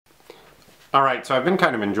Alright, so I've been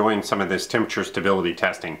kind of enjoying some of this temperature stability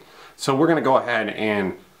testing. So we're going to go ahead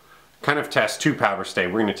and kind of test two powders today.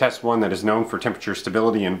 We're going to test one that is known for temperature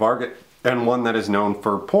stability in Varget and one that is known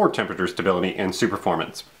for poor temperature stability in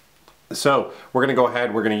Superformance. So we're going to go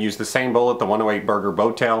ahead, we're going to use the same bullet, the 108 Burger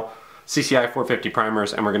Bowtail CCI 450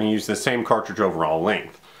 primers, and we're going to use the same cartridge overall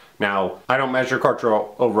length. Now, I don't measure cartridge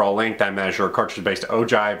overall length, I measure cartridge based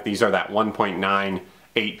ogive. These are that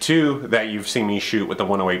 1.982 that you've seen me shoot with the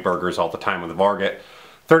 108 Burgers all the time with the Varget.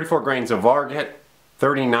 34 grains of Varget,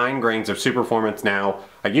 39 grains of Superformance. Now,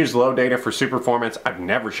 I use load data for Superformance. I've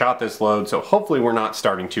never shot this load, so hopefully we're not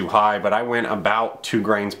starting too high, but I went about 2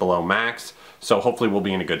 grains below max, so hopefully we'll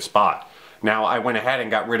be in a good spot. Now, I went ahead and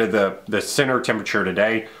got rid of the center temperature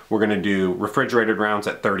today. We're going to do refrigerated rounds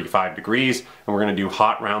at 35 degrees, and we're going to do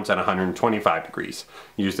hot rounds at 125 degrees.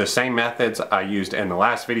 Use the same methods I used in the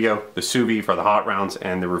last video, the sous vide for the hot rounds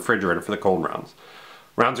and the refrigerator for the cold rounds.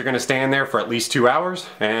 Rounds are going to stay in there for at least 2 hours,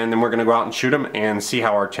 and then we're going to go out and shoot them and see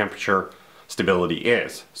how our temperature stability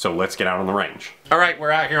is. So let's get out on the range. Alright, we're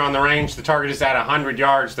out here on the range. The target is at 100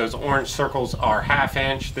 yards. Those orange circles are 1/2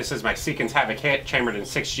 inch. This is my Sequence Havoc hit, chambered in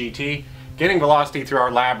 6 GT. Getting velocity through our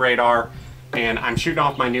lab radar, and I'm shooting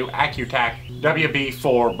off my new AccuTac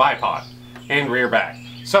WB4 bipod and rear back.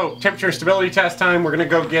 So temperature stability test time. We're going to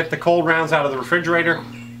go get the cold rounds out of the refrigerator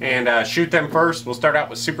and shoot them first. We'll start out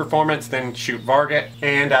with Superformance, then shoot Varget,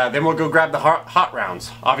 and then we'll go grab the hot rounds.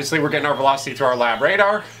 Obviously we're getting our velocity through our lab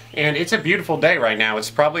radar, and it's a beautiful day right now. It's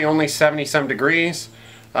probably only 70-some degrees.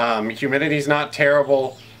 Humidity's not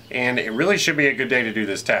terrible, and it really should be a good day to do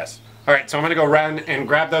this test. Alright, so I'm going to go run and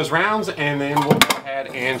grab those rounds, and then we'll go ahead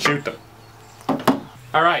and shoot them.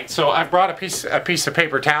 Alright, so I've brought a piece of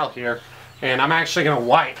paper towel here, and I'm actually going to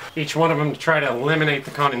wipe each one of them to try to eliminate the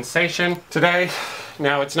condensation today.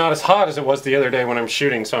 Now, it's not as hot as it was the other day when I'm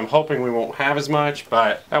shooting, so I'm hoping we won't have as much,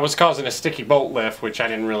 but that was causing a sticky bolt lift, which I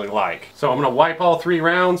didn't really like. So I'm going to wipe all 3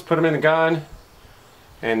 rounds, put them in the gun,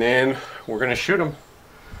 and then we're going to shoot them.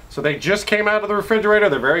 So they just came out of the refrigerator,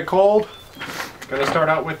 they're very cold. Going to start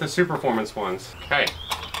out with the Superformance ones. Okay,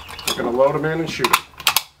 we're going to load them in and shoot them.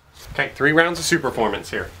 Okay, 3 rounds of Superformance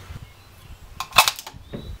here.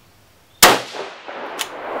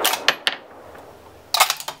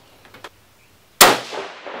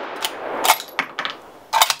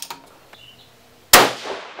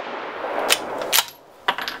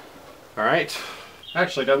 Alright,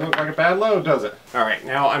 actually doesn't look like a bad load, does it? Alright,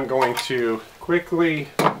 now I'm going to quickly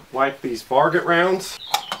wipe these Varget rounds.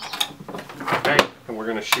 Okay, and we're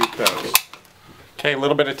going to shoot those. Okay, a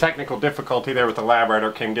little bit of technical difficulty there with the lab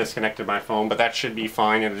radar, came disconnected my phone, but that should be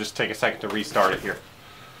fine. It'll just take a second to restart it here.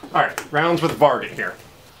 Alright, rounds with Varget here.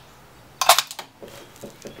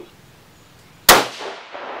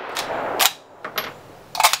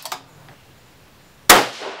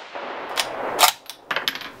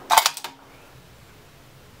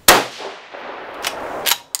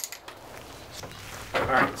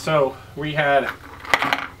 Alright, so we had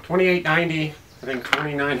 2890, I think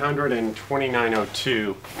 2900 and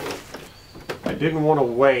 2902. I didn't want to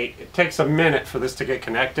wait. It takes a minute for this to get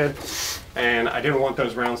connected, and I didn't want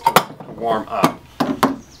those rounds to warm up.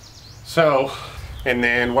 So, and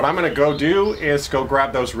then what I'm going to go do is go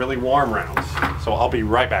grab those really warm rounds. So I'll be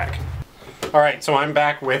right back. Alright, so I'm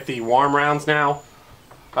back with the warm rounds now.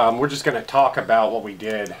 We're just going to talk about what we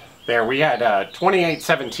did there. We had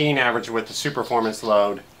 2817 average with the Superformance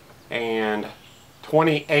load and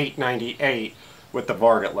 2898 with the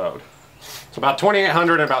Varget load. So about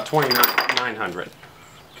 2800 and about 2900.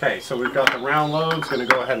 Okay, so we've got the round loads. Going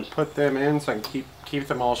to go ahead and put them in so I can keep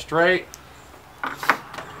them all straight.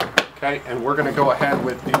 Okay, and we're going to go ahead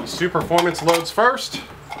with the Superformance loads first.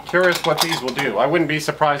 Curious what these will do. I wouldn't be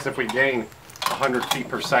surprised if we gain 100 feet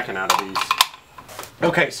per second out of these.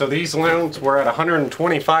 Okay, so these rounds were at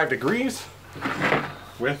 125 degrees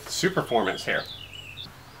with Superformance here.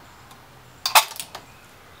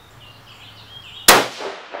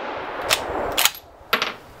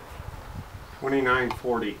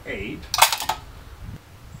 $29.48.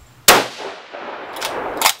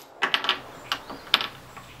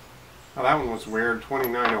 Oh, that one was weird.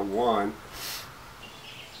 $29.01.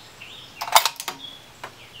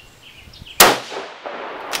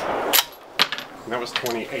 And that was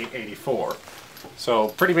 $28.84. So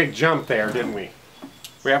pretty big jump there, didn't we?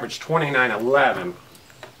 We averaged $29.11.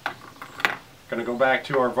 Gonna go back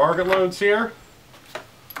to our Varget loads here.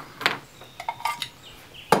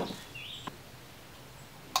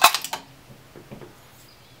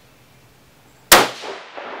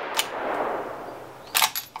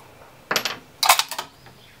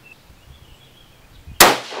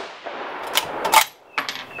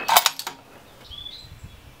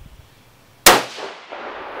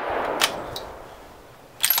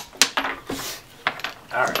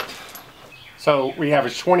 So we have a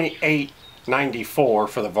 2894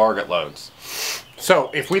 for the Varget loads.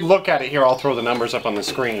 So if we look at it here, I'll throw the numbers up on the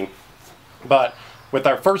screen. But with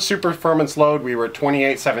our first Superformance load, we were at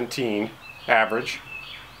 2817 average.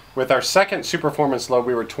 With our second Superformance load,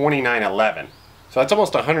 we were 2911. So that's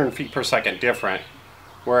almost 100 feet per second different.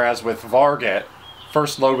 Whereas with Varget,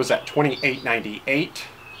 first load was at 2898,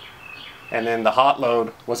 and then the hot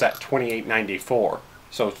load was at 2894.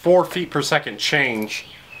 So 4 feet per second change,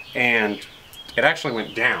 and it actually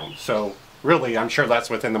went down. So really, I'm sure that's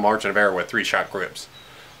within the margin of error with 3-shot grips.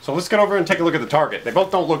 So let's get over and take a look at the target. They both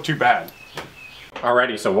don't look too bad.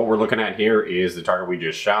 Alrighty, so what we're looking at here is the target we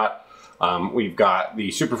just shot. We've got the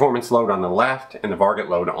Superformance load on the left and the Varget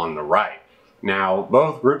load on the right. Now,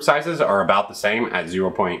 both group sizes are about the same at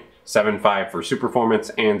 0.75 for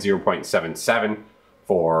Superformance and 0.77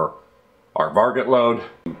 for our Varget load.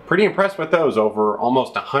 Pretty impressed with those over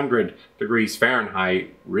almost 100 degrees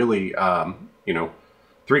Fahrenheit. Really, you know,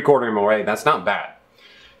 3/4 of them away. That's not bad.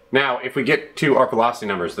 Now, if we get to our velocity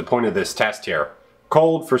numbers, the point of this test here.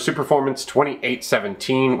 Cold for Superformance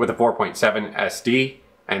 2817 with a 4.7 SD,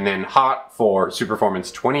 and then hot for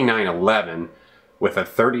Superformance 2911 with a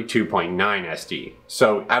 32.9 SD.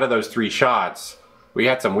 So out of those 3 shots, we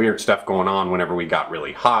had some weird stuff going on whenever we got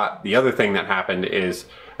really hot. The other thing that happened is,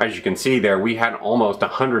 as you can see there, we had almost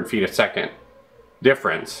 100 feet a second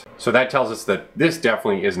difference. So that tells us that this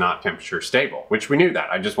definitely is not temperature stable, which we knew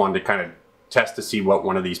that. I just wanted to kind of test to see what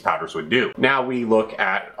one of these powders would do. Now we look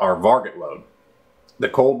at our Varget load. The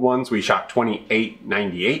cold ones, we shot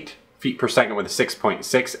 2898 feet per second with a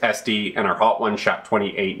 6.6 SD, and our hot one shot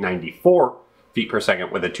 2894 feet per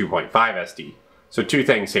second with a 2.5 SD. So 2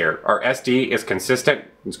 things here. Our SD is consistent,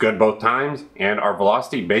 it's good both times, and our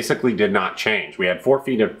velocity basically did not change. We had 4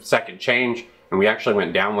 feet a second change, and we actually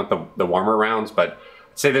went down with the warmer rounds, but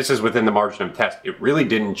I'd say this is within the margin of test. It really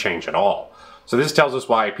didn't change at all. So this tells us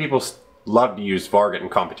why people love to use Varget in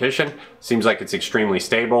competition. Seems like it's extremely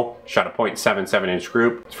stable. Shot a 0.77 inch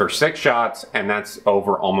group for 6 shots, and that's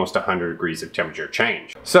over almost 100 degrees of temperature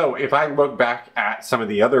change. So if I look back at some of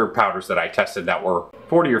the other powders that I tested that were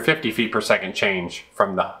 40 or 50 feet per second change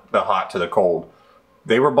from the hot to the cold,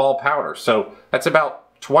 they were ball powder. So that's about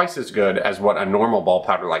twice as good as what a normal ball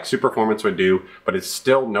powder like Superformance would do, but it's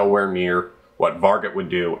still nowhere near what Varget would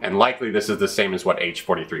do, and likely this is the same as what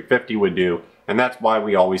H4350 would do, and that's why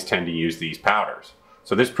we always tend to use these powders.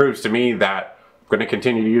 So this proves to me that I'm going to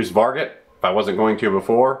continue to use Varget if I wasn't going to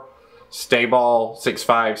before. Stay ball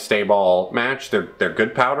 6.5 stay ball match, they're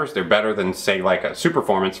good powders. They're better than, say, like a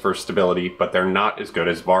Superformance for stability, but they're not as good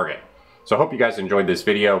as Varget. So I hope you guys enjoyed this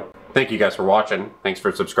video. Thank you guys for watching. Thanks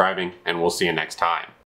for subscribing, and we'll see you next time.